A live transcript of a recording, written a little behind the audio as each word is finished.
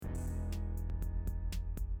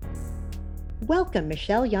Welcome,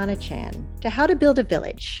 Michelle Yana Chan, to How to Build a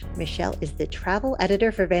Village. Michelle is the travel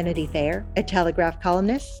editor for Vanity Fair, a Telegraph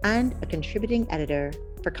columnist, and a contributing editor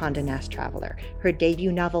for Condé Nast Traveler. Her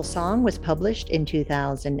debut novel Song was published in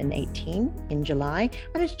 2018 in July,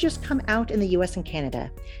 and it's just come out in the US and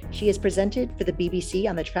Canada. She is presented for the BBC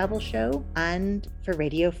on The Travel Show and for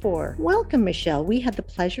Radio 4. Welcome, Michelle. We had the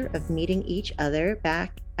pleasure of meeting each other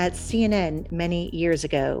back at CNN many years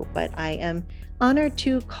ago, but I am honored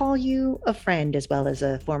to call you a friend as well as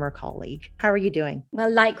a former colleague. How are you doing?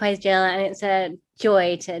 Well, likewise, Jill, and it's a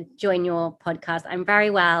joy to join your podcast. I'm very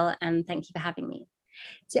well, and thank you for having me.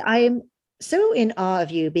 See, I am so in awe of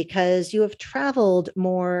you because you have traveled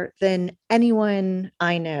more than anyone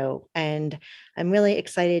I know. And I'm really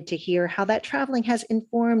excited to hear how that traveling has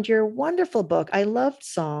informed your wonderful book. I loved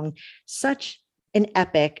Song, such an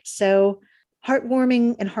epic. So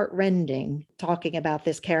heartwarming and heartrending, talking about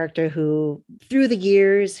this character who, through the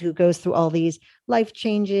years, who goes through all these life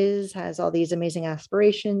changes, has all these amazing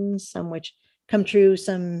aspirations, some which come true,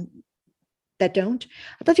 some that don't.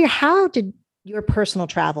 I'd love to hear, how did your personal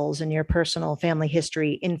travels and your personal family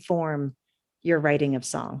history inform your writing of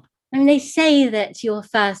Song? I mean, they say that your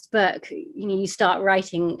first book, you start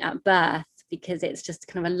writing at birth because it's just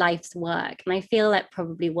kind of a life's work. And I feel that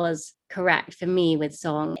probably was correct for me with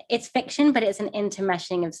Song. It's fiction, but it's an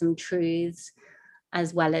intermeshing of some truths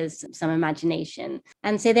as well as some imagination.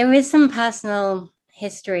 And so there is some personal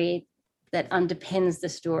history that underpins the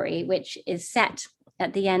story, which is set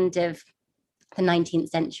at the end of the 19th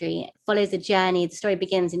century. It follows a journey. The story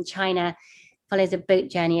begins in China, follows a boat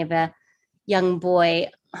journey of a young boy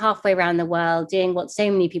halfway around the world, doing what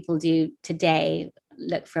so many people do today,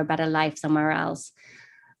 look for a better life somewhere else,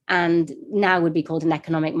 and now would be called an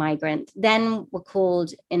economic migrant. Then were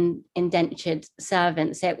called indentured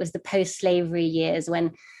servants. So it was the post-slavery years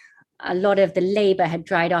when a lot of the labor had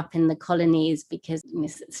dried up in the colonies because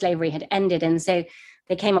slavery had ended. And so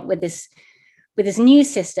they came up with this new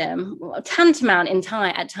system, tantamount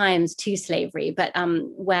at times to slavery, but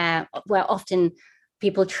where often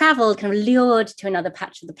people traveled, kind of lured to another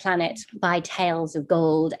patch of the planet by tales of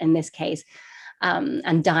gold in this case,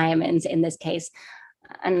 and diamonds in this case,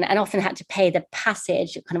 and often had to pay the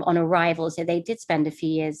passage kind of on arrival. So they did spend a few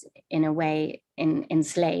years in a way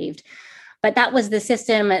enslaved. But that was the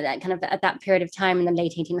system at that period of time in the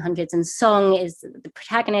late 1800s. And Song is the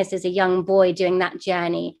protagonist, is a young boy doing that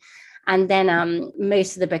journey. And then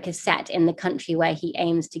most of the book is set in the country where he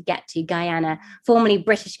aims to get to, Guyana, formerly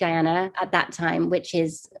British Guyana at that time, which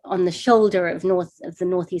is on the shoulder of the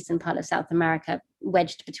northeastern part of South America,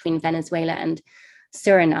 wedged between Venezuela and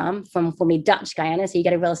Suriname, from formerly Dutch Guyana. So you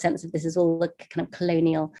get a real sense of this is all the kind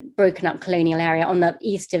of broken up colonial area. On the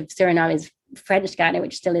east of Suriname is French Guyana,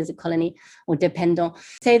 which still is a colony or dependent.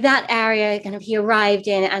 So that area kind of he arrived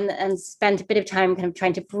in and spent a bit of time kind of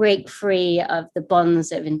trying to break free of the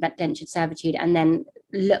bonds of indentured servitude, and then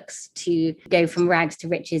looks to go from rags to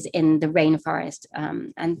riches in the rainforest.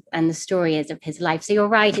 And the story is of his life. So you're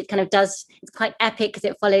right, it's quite epic because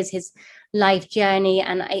it follows his life journey.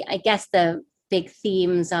 And I guess a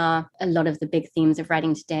lot of the big themes of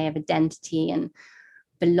writing today of identity and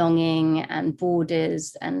belonging and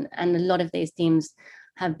borders, and a lot of those themes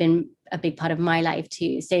have been a big part of my life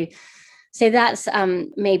too. So that's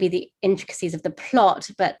maybe the intricacies of the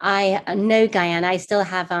plot. But I know Guyana. I still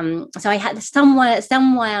have so I had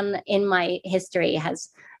someone in my history has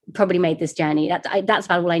probably made this journey. That's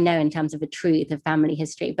about all I know in terms of the truth of family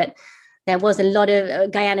history. But there was a lot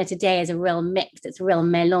of Guyana today is a real mix. It's a real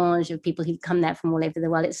melange of people who've come there from all over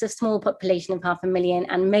the world. It's a small population of 500,000,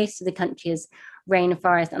 and most of the country is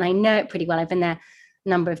rainforest. And I know it pretty well. I've been there a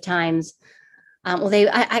number of times. Although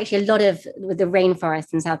actually a lot of the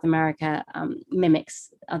rainforest in South America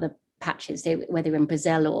mimics other patches. So whether in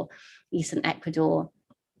Brazil or eastern Ecuador,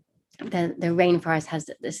 the rainforest has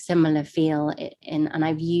a similar feel. And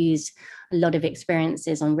I've used a lot of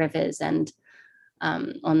experiences on rivers and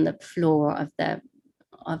on the floor of the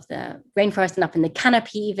rainforest and up in the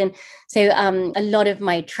canopy even. So a lot of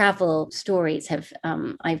my travel stories I've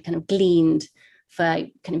kind of gleaned for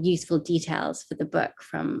kind of useful details for the book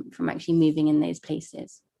from actually moving in those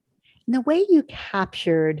places. And the way you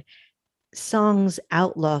captured Song's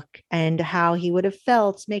outlook and how he would have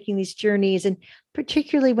felt making these journeys, and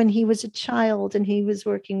particularly when he was a child and he was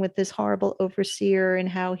working with this horrible overseer, and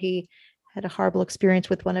how he had a horrible experience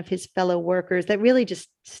with one of his fellow workers, that really just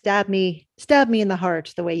stabbed me in the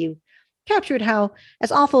heart, the way you captured how,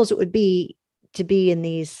 as awful as it would be to be in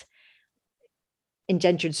these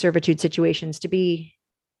indentured servitude situations, to be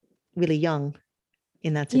really young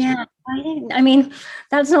in that situation. Yeah, I mean,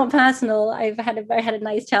 that's not personal. I had a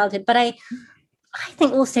nice childhood, but I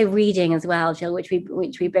think also reading as well, Jill, which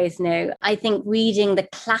we both know. I think reading the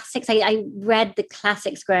classics. I read the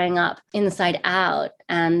classics growing up, Inside Out,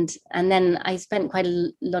 and then I spent quite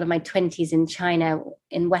a lot of my 20s in China,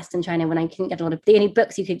 in Western China, when I couldn't get a lot of the only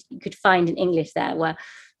books you could find in English there were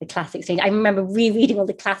the classics. I remember rereading all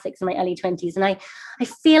the classics in my early 20s, and I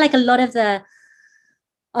feel like a lot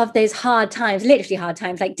of those hard times, literally hard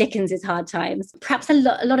times, like Dickens's hard times, perhaps a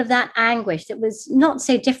lot of that anguish that was not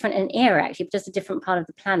so different an era, actually, but just a different part of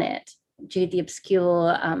the planet. Jude the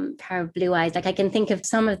Obscure, Pair of Blue Eyes. Like I can think of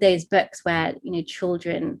some of those books where,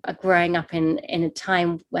 children are growing up in a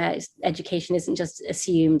time where education isn't just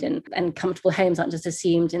assumed and comfortable homes aren't just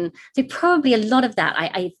assumed. And so probably a lot of that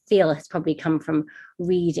I feel has probably come from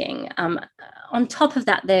reading. On top of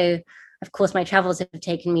that, though, of course, my travels have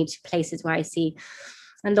taken me to places where I see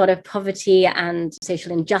a lot of poverty and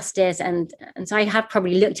social injustice. And so I have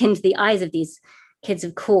probably looked into the eyes of these kids,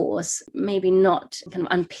 of course, maybe not kind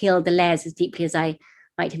of unpeeled the layers as deeply as I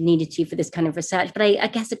might have needed to for this kind of research. But I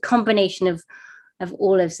guess a combination of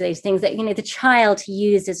all of those things that, the child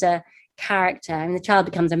used as a character, and the child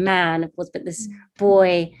becomes a man, of course, but this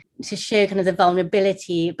boy to show kind of the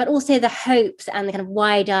vulnerability, but also the hopes and the kind of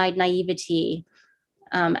wide-eyed naivety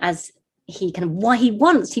as he kind of what he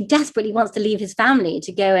desperately wants to leave his family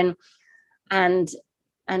to go and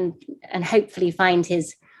hopefully find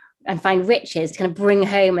riches to kind of bring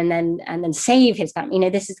home and then save his family.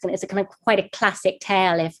 It's a kind of quite a classic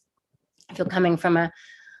tale if you're coming from a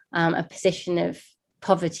position of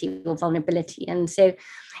poverty or vulnerability. And so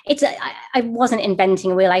I wasn't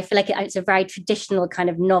inventing a wheel. I feel like it's a very traditional kind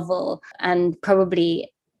of novel, and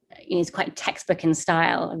probably it's quite textbook in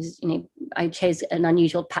style. I chose an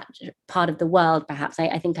unusual part of the world, perhaps.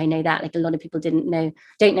 I think I know that. Like a lot of people don't know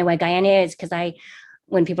where Guyana is, because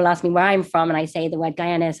when people ask me where I'm from and I say the word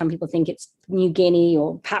Guyana, some people think it's New Guinea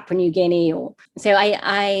or Papua New Guinea. So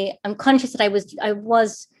I'm conscious that I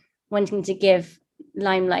was wanting to give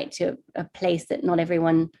limelight to a place that not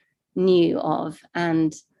everyone knew of,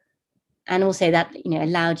 and also that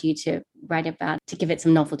allowed you to write about, to give it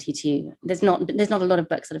some novelty too. There's not a lot of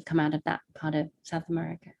books that have come out of that part of South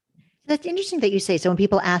America. That's interesting that you say. So when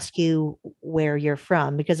people ask you where you're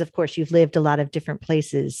from, because of course you've lived a lot of different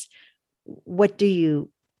places, what do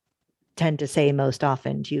you tend to say most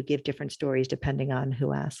often? Do you give different stories depending on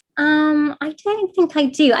who asks? I don't think I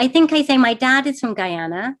do. I think I say my dad is from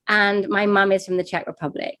Guyana and my mum is from the Czech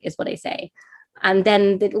Republic, is what I say. And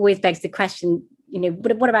then it always begs the question,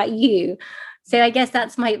 what about you? So I guess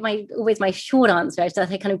that's always my short answer. So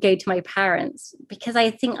I kind of go to my parents, because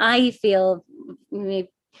I think I feel,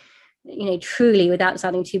 truly, without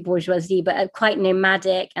sounding too bourgeoisie, but quite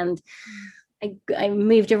nomadic. And I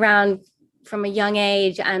moved around from a young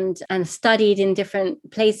age and studied in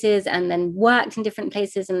different places and then worked in different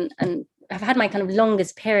places. And I've had my kind of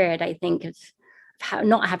longest period, I think, of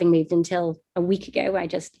not having moved until a week ago, where I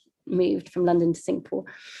just moved from London to Singapore.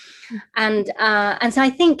 And so I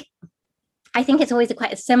think it's always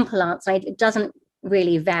quite a simple answer. It doesn't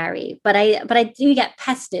really vary, but I do get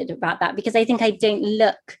pestered about that, because I think I don't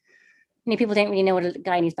look, people don't really know what a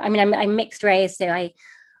Guyanese is. But I mean, I'm mixed race, so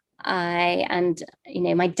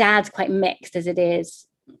my dad's quite mixed as it is.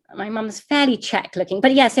 My mum's fairly Czech looking,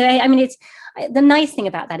 but yeah. So I mean, it's the nice thing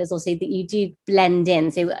about that is also that you do blend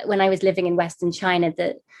in. So when I was living in Western China,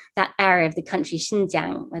 that area of the country,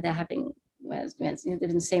 Xinjiang, where there's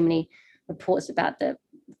been so many reports about the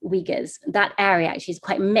Uyghurs, that area actually is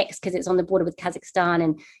quite mixed, because it's on the border with Kazakhstan,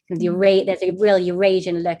 and there's a real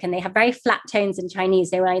Eurasian look, and they have very flat tones in Chinese.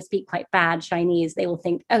 So when I speak quite bad Chinese, they will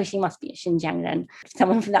think, oh, she must be a Xinjiang then,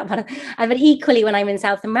 someone from that part but equally, when I'm in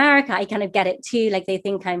South America, I kind of get it too. Like they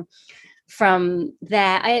think I'm from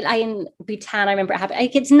there. I in Bhutan, I remember it happened.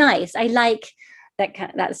 Like, it's nice. I like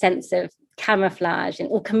that sense of camouflage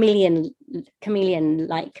or chameleon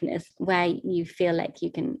likeness, where you feel like you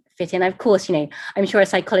can fit in. Of course, I'm sure a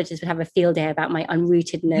psychologist would have a field day about my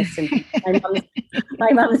unrootedness, and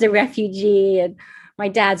my mum's a refugee, and my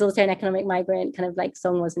dad's also an economic migrant, kind of like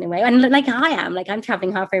Song was in a way. And like I am, like I'm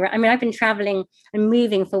traveling halfway around. I mean, I've been traveling and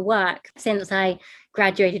moving for work since I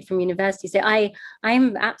graduated from university. So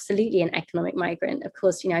I'm absolutely an economic migrant. Of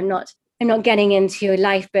course, I'm not getting into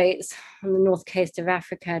lifeboats on the north coast of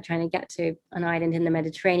Africa trying to get to an island in the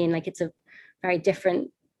Mediterranean. Like, it's a very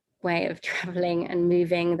different way of traveling and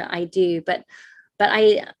moving that I do. But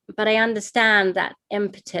I understand that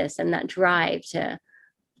impetus and that drive to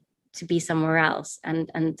be somewhere else, and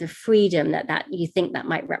the freedom that you think that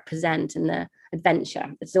might represent, and the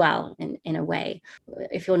adventure as well, in a way.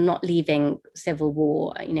 If you're not leaving civil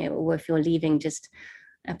war, or if you're leaving just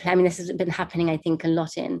I mean, this has been happening, I think, a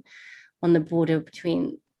lot on the border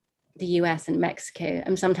between the US and Mexico.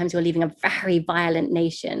 And sometimes you're leaving a very violent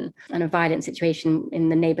nation and a violent situation in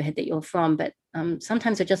the neighborhood that you're from. But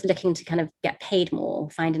sometimes you're just looking to kind of get paid more, or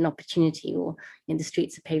find an opportunity, or the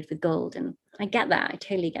streets are paved with gold. And I get that. I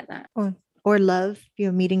totally get that. Or love,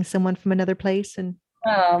 meeting someone from another place. And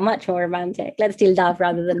oh, much more romantic. Let's do love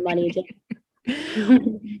rather than money.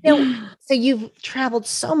 So you've traveled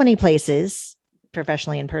so many places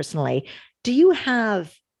professionally and personally. Do you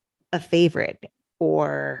have a favorite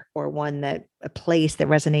or one that a place that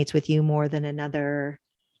resonates with you more than another?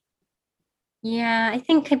 Yeah, I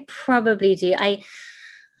think I probably do. I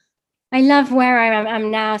love where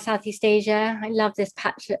I'm now, Southeast Asia. I love this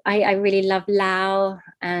patch. I really love Laos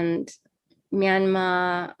and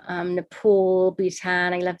Myanmar, Nepal,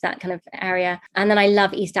 Bhutan. I love that kind of area. And then I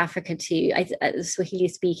love East Africa too. Swahili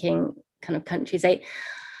speaking kind of countries.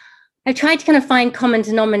 I tried to kind of find common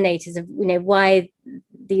denominators of, why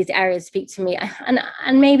these areas speak to me.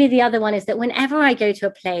 And maybe the other one is that whenever I go to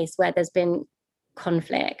a place where there's been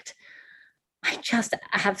conflict, I just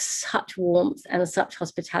have such warmth and such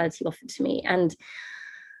hospitality offered to me. And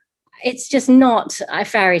it's just not a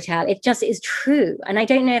fairy tale. It just is true. And I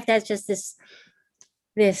don't know if there's just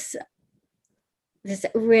this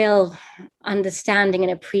real understanding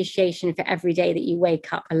and appreciation for every day that you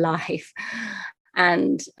wake up alive.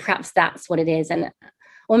 And perhaps that's what it is.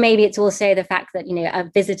 Or maybe it's also the fact that,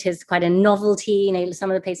 a visitor is quite a novelty.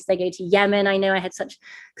 Some of the places I go to, Yemen, I know I had such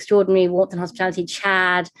extraordinary warmth and hospitality.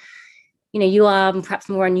 Chad, you are perhaps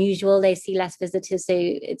more unusual. They see less visitors. So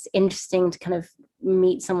it's interesting to kind of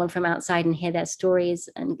meet someone from outside and hear their stories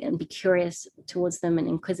and be curious towards them and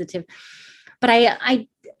inquisitive. But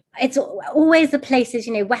it's always the places,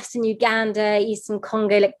 Western Uganda, Eastern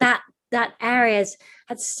Congo, like that area's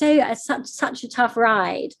had such a tough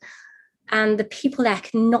ride. And the people there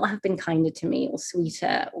could not have been kinder to me or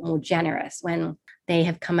sweeter or more generous when they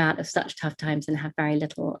have come out of such tough times and have very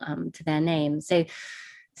little to their name.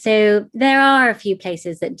 So there are a few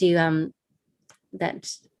places that do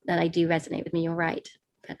that I do resonate with me. You're right,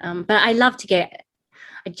 but I love to go.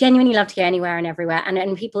 I genuinely love to go anywhere and everywhere.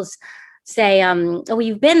 And people say, "Oh,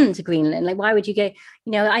 you've been to Greenland. Like, why would you go?"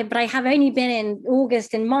 But I have only been in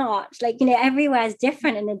August and March. Like, everywhere is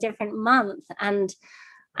different in a different month, and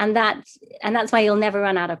that's why you'll never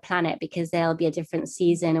run out of planet, because there'll be a different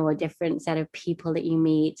season or a different set of people that you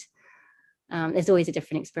meet. There's always a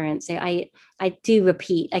different experience. So I do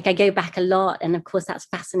repeat, like I go back a lot. And of course, that's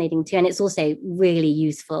fascinating too. And it's also really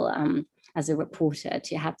useful as a reporter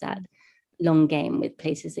to have that long game with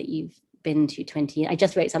places that you've been to 20. I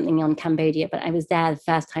just wrote something on Cambodia, but I was there the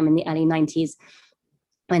first time in the early 90s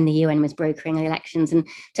when the UN was brokering elections. And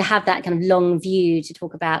to have that kind of long view to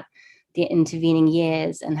talk about the intervening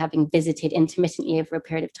years and having visited intermittently over a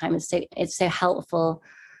period of time it's so helpful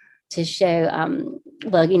to show,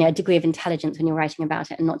 a degree of intelligence when you're writing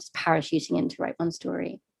about it and not just parachuting in to write one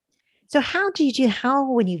story. So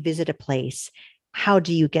when you visit a place, how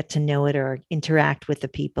do you get to know it or interact with the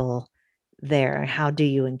people there? How do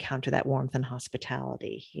you encounter that warmth and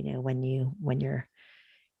hospitality, when you're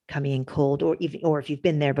coming in cold, or if you've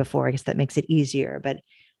been there before? I guess that makes it easier, but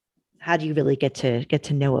how do you really get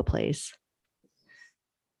to know a place?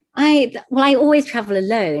 I always travel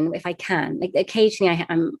alone if I can. Like occasionally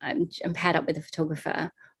I'm paired up with a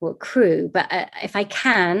photographer or a crew, but if I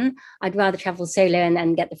can, I'd rather travel solo and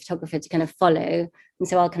then get the photographer to kind of follow. And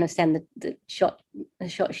so I'll kind of send the shot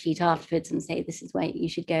sheet afterwards and say, this is where you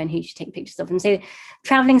should go and who you should take pictures of. And so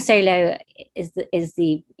traveling solo is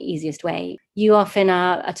the easiest way. You often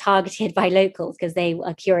are targeted by locals because they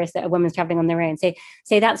are curious that a woman's traveling on their own. So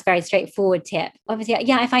that's a very straightforward tip. Obviously,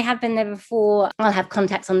 yeah, if I have been there before, I'll have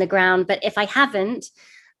contacts on the ground. But if I haven't,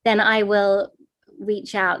 then I will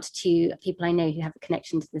reach out to people I know who have a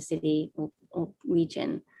connection to the city or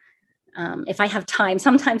region. If I have time,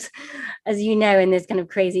 sometimes, as you know, in this kind of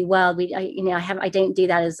crazy world, I don't do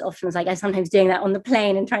that as often as I sometimes doing that on the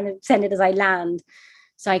plane and trying to send it as I land.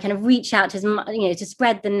 So I kind of reach out to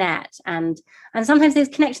spread the net, and sometimes those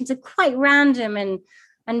connections are quite random and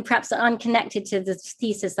perhaps unconnected to the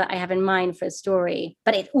thesis that I have in mind for a story,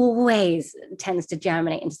 but it always tends to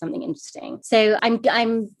germinate into something interesting. So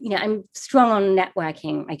I'm strong on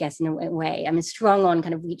networking, I guess, in a way. I'm strong on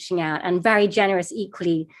kind of reaching out, and very generous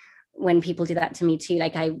equally when people do that to me too.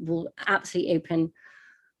 Like I will absolutely open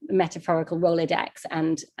metaphorical Rolodex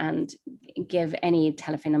and give any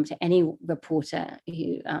telephone number to any reporter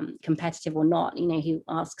who, competitive or not, who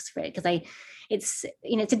asks for it, because it's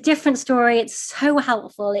a different story. It's so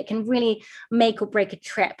helpful. It can really make or break a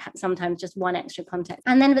trip. Sometimes just one extra context,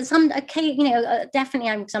 and then definitely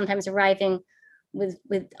I'm sometimes arriving with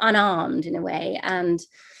unarmed in a way, and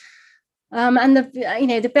And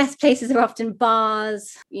the best places are often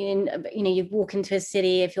bars. You walk into a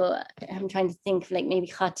city. If you're, I'm trying to think of like maybe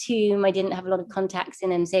Khartoum. I didn't have a lot of contacts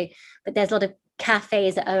in, and so, but there's a lot of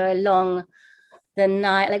cafes that are along the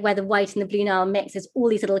Nile, like where the white and the blue Nile mix. There's all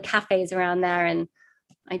these little cafes around there, and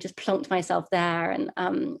I just plonked myself there and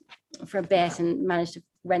for a bit, and managed to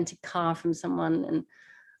rent a car from someone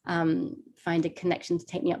and find a connection to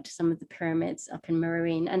take me up to some of the pyramids up in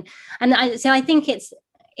Meroe. So I think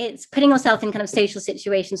it's putting yourself in kind of social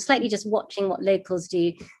situations, slightly just watching what locals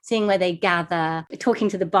do, seeing where they gather, talking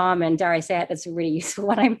to the barman, dare I say it, that's a really useful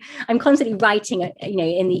one. I'm constantly writing,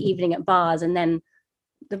 in the evening at bars, and then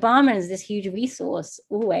the barman is this huge resource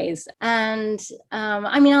always. And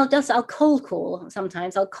I'll cold call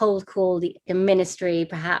sometimes. I'll cold call the ministry,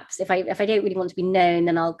 perhaps. If I don't really want to be known,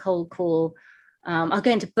 then I'll cold call. I'll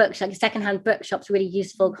go into books, like secondhand bookshops, really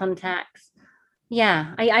useful contacts.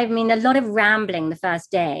 Yeah, I mean, a lot of rambling the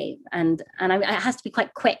first day, and it has to be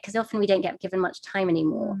quite quick, because often we don't get given much time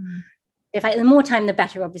anymore. The more time, the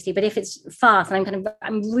better, obviously. But if it's fast, and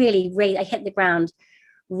I'm really, I hit the ground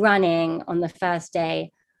running on the first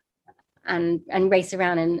day, and race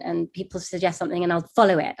around, and people suggest something, and I'll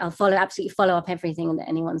follow it. Absolutely follow up everything that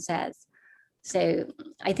anyone says. So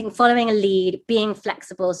I think following a lead, being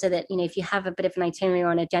flexible, so that, if you have a bit of an itinerary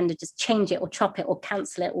or an agenda, just change it or chop it or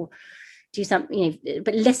cancel it or do something,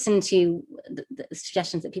 but listen to the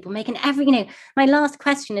suggestions that people make. And my last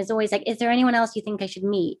question is always like, is there anyone else you think I should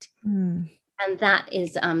meet? And that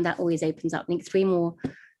is, that always opens up, I think, 3 more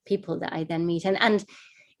people that I then meet. And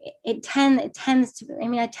it tends to,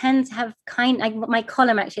 I tend to have my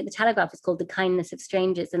column actually at the Telegraph is called The Kindness of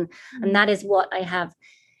Strangers. And that is what I have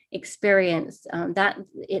experienced, that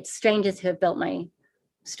it's strangers who have built my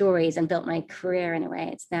stories and built my career in a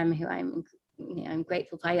way. It's them who I'm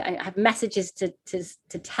grateful for. I have messages to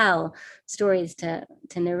tell, stories to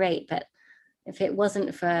narrate, but if it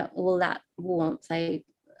wasn't for all that warmth, I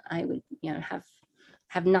would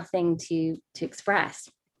have nothing to express.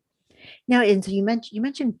 Now, and so you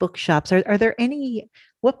mentioned bookshops. Are there any?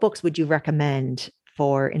 What books would you recommend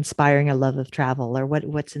for inspiring a love of travel, or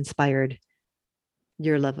what's inspired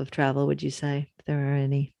your love of travel? Would you say, if there are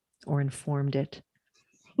any, or informed it?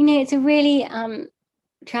 It's a really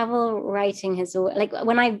travel writing has, like,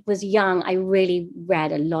 when I was young, I really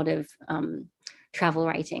read a lot of travel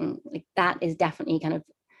writing. Like, that is definitely kind of,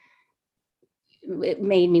 it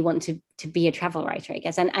made me want to be a travel writer, I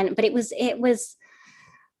guess. But it was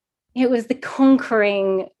the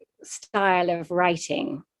conquering style of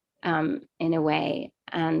writing, in a way.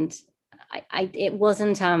 And it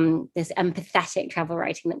wasn't this empathetic travel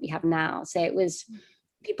writing that we have now. So it was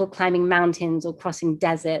people climbing mountains or crossing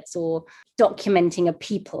deserts or documenting a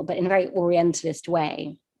people, but in a very Orientalist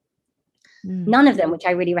way. None of them, which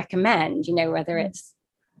I really recommend, whether it's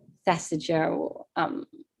Thesiger or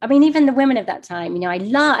even the women of that time. I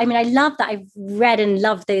love that I've read and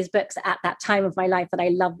loved those books at that time of my life, that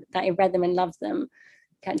I read them and loved them.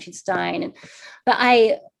 Gertrude Stein, but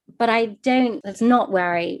I don't. That's not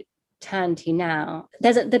where I turn to now.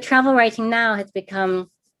 The travel writing now has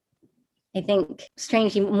become, I think,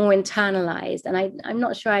 strangely more internalized, and I'm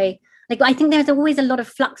not sure I think there's always a lot of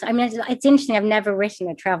flux. It's interesting. I've never written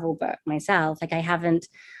a travel book myself. I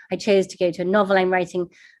chose to go to a novel. I'm writing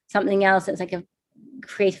something else that's like a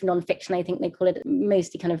creative nonfiction. I think they call it,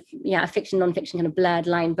 mostly kind of, a fiction nonfiction kind of blurred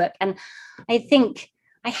line book. And I think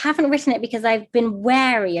I haven't written it because I've been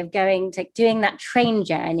wary of doing that train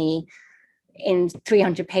journey in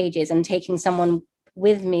 300 pages and taking someone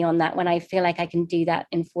with me on that, when I feel like I can do that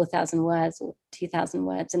in 4,000 words or 2,000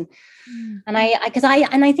 words. And I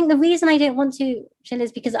think the reason I don't want to, Jill,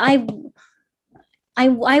 is because if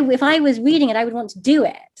I was reading it, I would want to do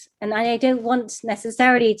it. And I don't want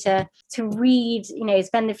necessarily to read,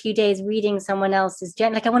 spend a few days reading someone else's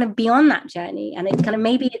journey. Like, I want to be on that journey. And it's kind of,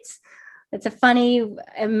 maybe it's a funny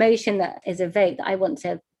emotion that is evoked, that I want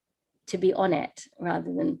to be on it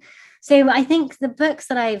rather than. So I think the books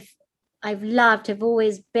that I've loved have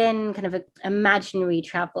always been kind of a imaginary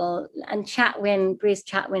travel. And Bruce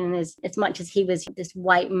Chatwin, is, as much as he was this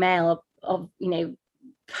white male of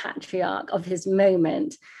patriarch of his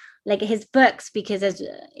moment, like, his books, because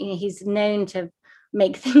he's known to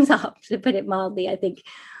make things up, to put it mildly, I think.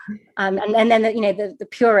 And then the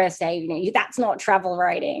purists say, that's not travel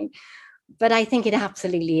writing. But I think it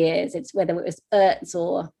absolutely is. It's whether it was Ertz,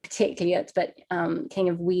 or particularly Ertz, but King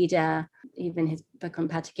of Ouida, even his book on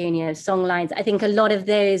Patagonia, Songlines. I think a lot of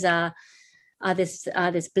those are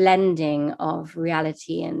this blending of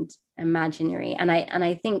reality and imaginary. And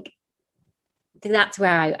I think that's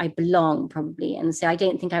where I belong, probably. And so I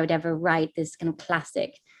don't think I would ever write this kind of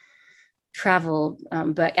classic travel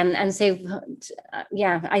book. And so,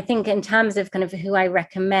 yeah, I think in terms of kind of who I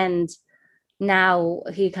recommend now,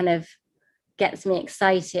 who kind of gets me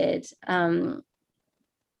excited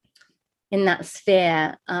in that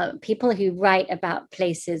sphere, people who write about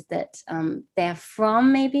places that they're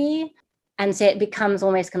from, maybe. And so it becomes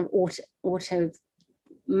almost kind of automatic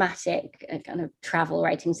kind of travel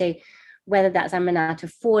writing. So whether that's Aminata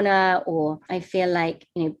Fauna, or I feel like,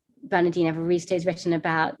 Bernardine Evaristo has written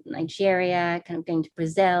about Nigeria, kind of going to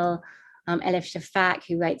Brazil. Elif Shafak,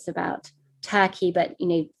 who writes about Turkey, but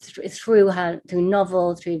through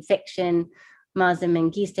novel, through fiction. Marza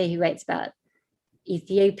Mengistu, who writes about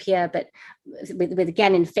Ethiopia, but with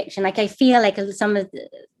again in fiction. Like I feel like some of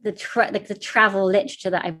the travel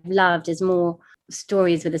literature that I've loved is more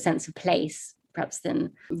stories with a sense of place, perhaps,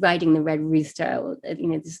 than Riding the Red Rooster, or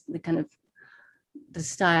the kind of the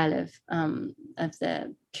style of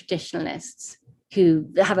the traditionalists who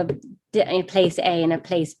have a place A and a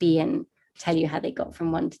place B and tell you how they got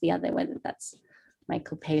from one to the other, whether that's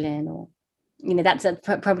Michael Palin or, that's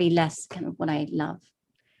probably less kind of what I love.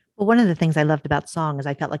 Well, one of the things I loved about Song is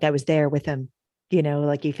I felt like I was there with him,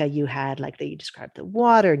 like you felt you had like that you described the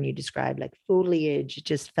water and you described like foliage. It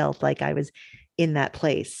just felt like I was in that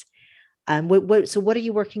place. So what are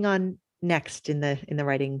you working on next in the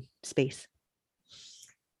writing space?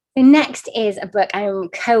 The next is a book I'm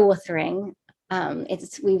co-authoring.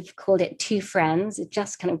 We've called it Two Friends. It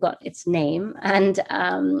just kind of got its name. And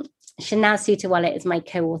Shanaz Sutawalla is my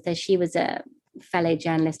co-author. She was a fellow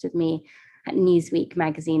journalist with me at Newsweek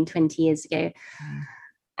magazine 20 years ago.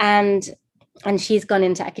 And she's gone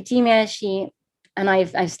into academia.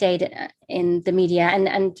 I've stayed in the media,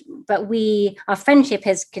 but our friendship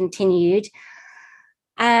has continued.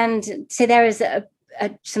 And so there is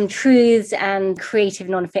some truths and creative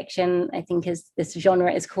nonfiction, I think, as this genre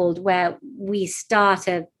is called, where we start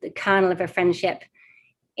the kernel of a friendship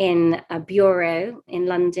in a bureau in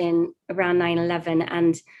London around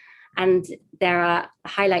 9/11, and there are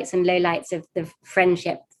highlights and lowlights of the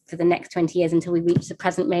friendship for the next 20 years until we reach the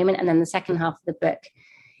present moment. And then the second half of the book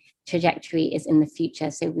trajectory is in the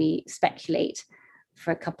future. So we speculate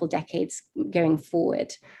for a couple decades going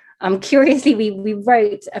forward. Curiously, we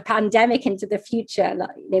wrote a pandemic into the future,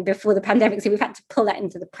 before the pandemic, so we've had to pull that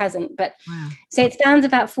into the present. But wow. So it spans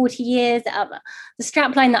about 40 years. The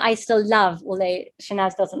strapline that I still love, although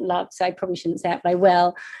Shanaz doesn't love, so I probably shouldn't say it, but I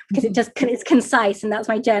will, because it's concise, and that's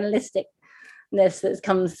my journalisticness that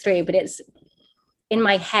comes through. But it's in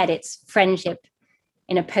my head, it's friendship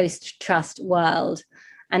in a post-trust world,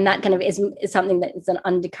 and that kind of is something that is an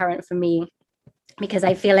undercurrent for me, because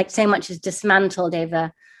I feel like so much is dismantled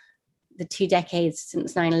over the 2 decades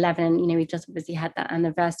since 9/11. We've just obviously had that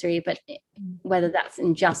anniversary, but whether that's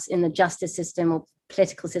in the justice system or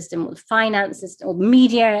political system or the finance system or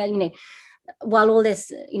media, while all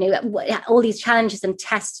this, all these challenges and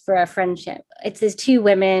tests for a friendship, there's two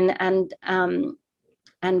women and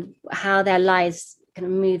how their lives kind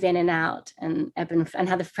of move in and out and ebb and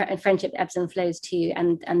how the friendship ebbs and flows too,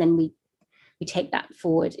 and then we take that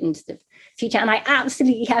forward into the future. And I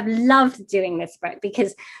absolutely have loved doing this book,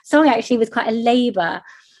 because Song actually was quite a labor.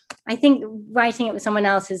 I think writing it with someone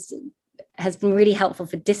else has been really helpful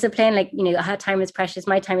for discipline. Like, her time is precious,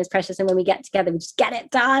 my time is precious. And when we get together, we just get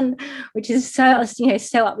it done, which is so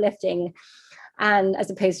uplifting. And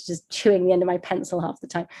as opposed to just chewing the end of my pencil half the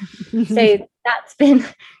time. So that's been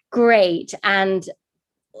great. And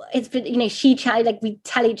it's been, we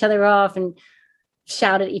tell each other off and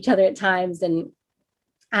shout at each other at times and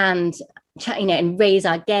raise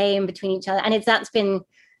our game between each other, and that's been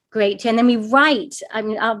great too. And then we write. I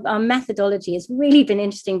mean, our methodology has really been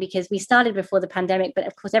interesting, because we started before the pandemic, but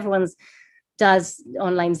of course everyone's does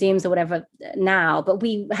online Zooms or whatever now, but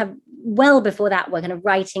we have well before that we're kind of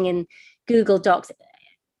writing in Google Docs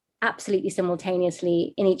absolutely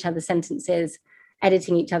simultaneously in each other's sentences,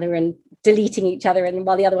 editing each other and deleting each other, and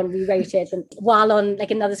while the other one rewrote it, and while on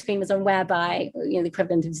like another screen was on Whereby, the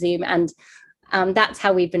equivalent of Zoom, and that's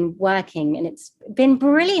how we've been working, and it's been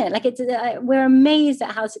brilliant. Like we're amazed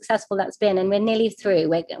at how successful that's been, and we're nearly through.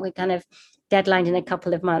 We're kind of deadlined in a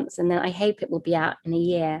couple of months, and then I hope it will be out in a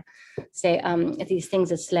year. So if these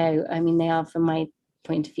things are slow, I mean, they are from my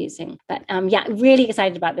point of view. But really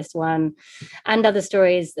excited about this one and other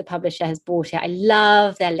stories. The publisher has bought it. I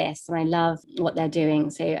love their list and I love what they're doing.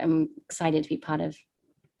 So I'm excited to be part of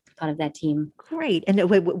their team. Great. And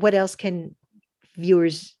what else can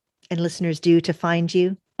viewers and listeners do to find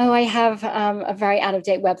you? Oh, I have a very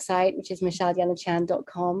out-of-date website, which is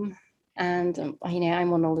michelleyanachan.com. And,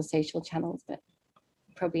 I'm on all the social channels, but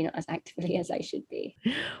probably not as actively as I should be.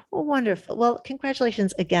 Well, wonderful. Well,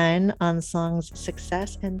 congratulations again on Song's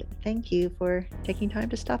success, and thank you for taking time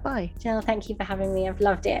to stop by. Jill, thank you for having me. I've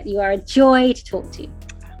loved it. You are a joy to talk to.